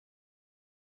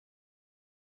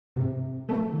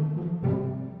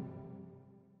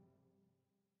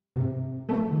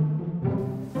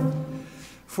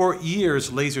For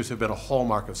years, lasers have been a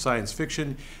hallmark of science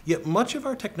fiction, yet much of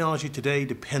our technology today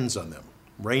depends on them.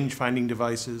 Range-finding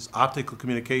devices, optical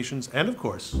communications, and of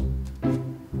course,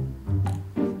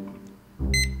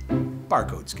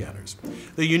 barcode scanners.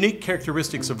 The unique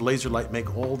characteristics of laser light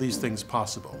make all these things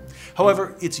possible.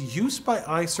 However, its use by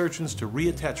eye surgeons to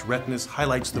reattach retinas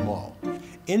highlights them all.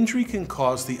 Injury can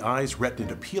cause the eye's retina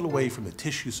to peel away from the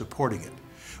tissue supporting it.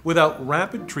 Without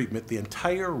rapid treatment, the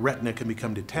entire retina can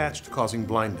become detached, causing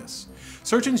blindness.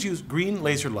 Surgeons use green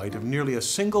laser light of nearly a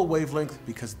single wavelength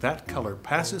because that color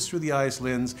passes through the eye's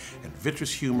lens and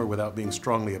vitreous humor without being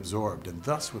strongly absorbed, and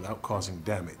thus without causing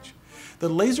damage. The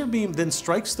laser beam then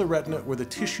strikes the retina where the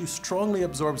tissue strongly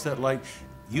absorbs that light,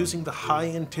 using the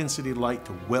high-intensity light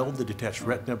to weld the detached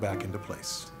retina back into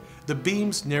place. The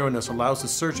beam's narrowness allows the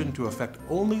surgeon to affect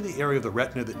only the area of the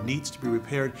retina that needs to be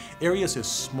repaired, areas as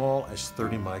small as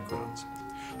 30 microns.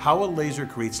 How a laser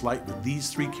creates light with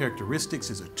these three characteristics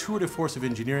is a tour de force of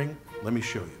engineering. Let me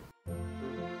show you.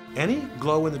 Any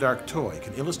glow-in-the-dark toy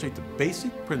can illustrate the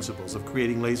basic principles of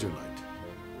creating laser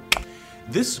light.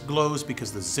 This glows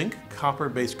because the zinc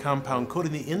copper-based compound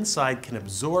coating the inside can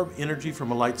absorb energy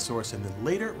from a light source and then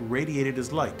later radiate it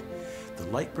as light. The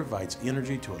light provides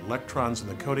energy to electrons in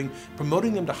the coating,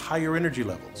 promoting them to higher energy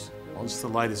levels. Once the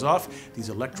light is off, these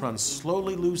electrons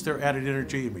slowly lose their added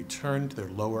energy and return to their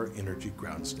lower energy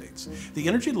ground states. The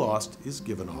energy lost is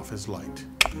given off as light.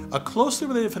 A closely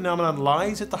related phenomenon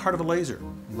lies at the heart of a laser.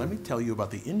 Let me tell you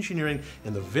about the engineering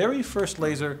in the very first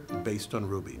laser based on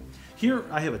ruby. Here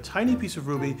I have a tiny piece of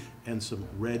ruby and some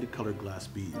red colored glass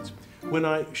beads. When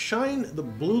I shine the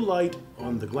blue light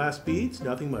on the glass beads,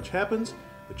 nothing much happens,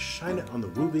 but shine it on the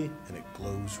ruby and it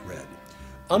glows red.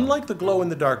 Unlike the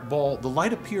glow-in-the-dark ball, the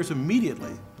light appears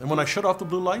immediately, and when I shut off the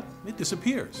blue light, it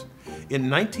disappears. In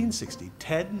 1960,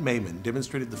 Ted Mayman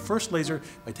demonstrated the first laser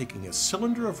by taking a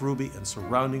cylinder of ruby and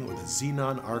surrounding it with a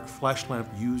xenon arc flash lamp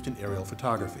used in aerial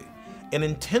photography. An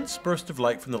intense burst of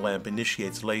light from the lamp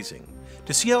initiates lasing.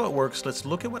 To see how it works, let's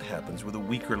look at what happens with a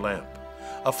weaker lamp.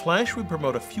 A flash would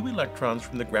promote a few electrons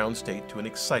from the ground state to an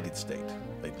excited state.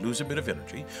 They'd lose a bit of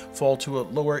energy, fall to a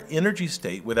lower energy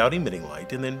state without emitting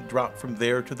light, and then drop from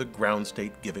there to the ground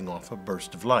state, giving off a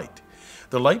burst of light.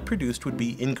 The light produced would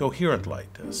be incoherent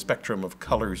light, a spectrum of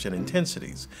colors and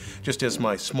intensities, just as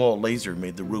my small laser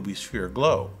made the ruby sphere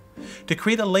glow. To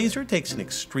create a laser takes an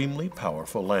extremely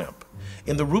powerful lamp.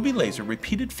 In the ruby laser,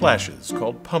 repeated flashes,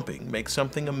 called pumping, make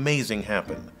something amazing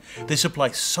happen. They supply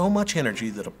so much energy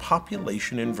that a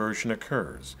population inversion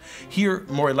occurs. Here,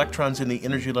 more electrons in the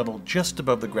energy level just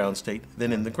above the ground state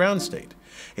than in the ground state.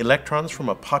 Electrons from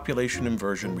a population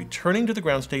inversion returning to the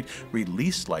ground state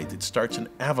release light that starts an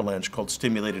avalanche called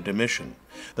stimulated emission.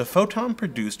 The photon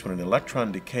produced when an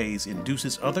electron decays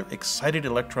induces other excited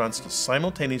electrons to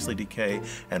simultaneously decay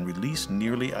and release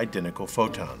nearly identical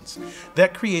photons.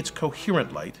 That creates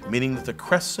coherent light, meaning that the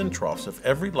crests and troughs of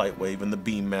every light wave in the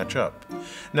beam match up.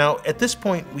 Now, at this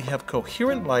point, we have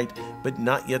coherent light, but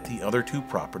not yet the other two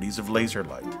properties of laser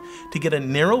light. To get a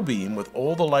narrow beam with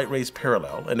all the light rays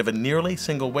parallel and of a nearly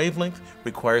single wavelength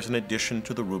requires an addition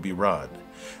to the ruby rod.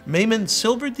 Mayman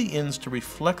silvered the ends to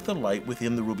reflect the light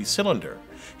within the ruby cylinder.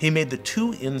 He made the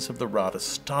two ends of the rod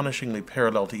astonishingly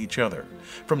parallel to each other.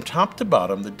 From top to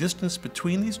bottom, the distance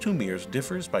between these two mirrors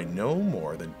differs by no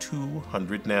more than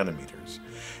 200 nanometers.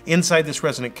 Inside this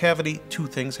resonant cavity, two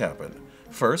things happen.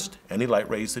 First, any light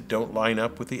rays that don't line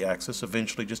up with the axis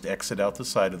eventually just exit out the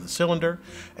side of the cylinder,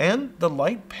 and the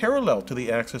light parallel to the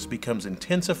axis becomes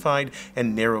intensified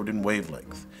and narrowed in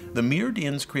wavelength. The mirrored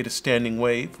ends create a standing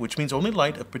wave, which means only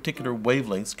light of particular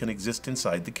wavelengths can exist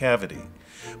inside the cavity.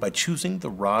 By choosing the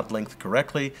rod length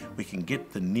correctly, we can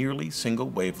get the nearly single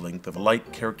wavelength of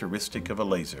light characteristic of a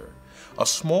laser. A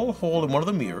small hole in one of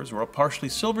the mirrors, or a partially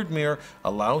silvered mirror,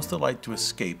 allows the light to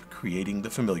escape, creating the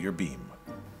familiar beam.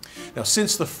 Now,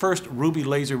 since the first ruby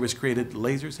laser was created,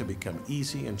 lasers have become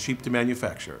easy and cheap to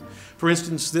manufacture. For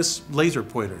instance, this laser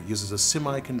pointer uses a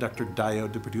semiconductor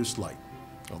diode to produce light.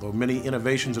 Although many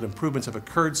innovations and improvements have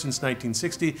occurred since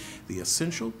 1960, the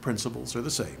essential principles are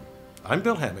the same. I'm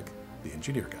Bill Hammack, the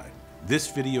Engineer Guy. This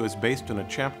video is based on a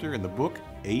chapter in the book,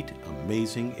 8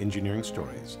 Amazing Engineering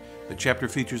Stories. The chapter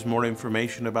features more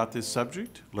information about this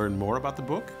subject. Learn more about the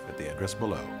book at the address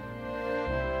below.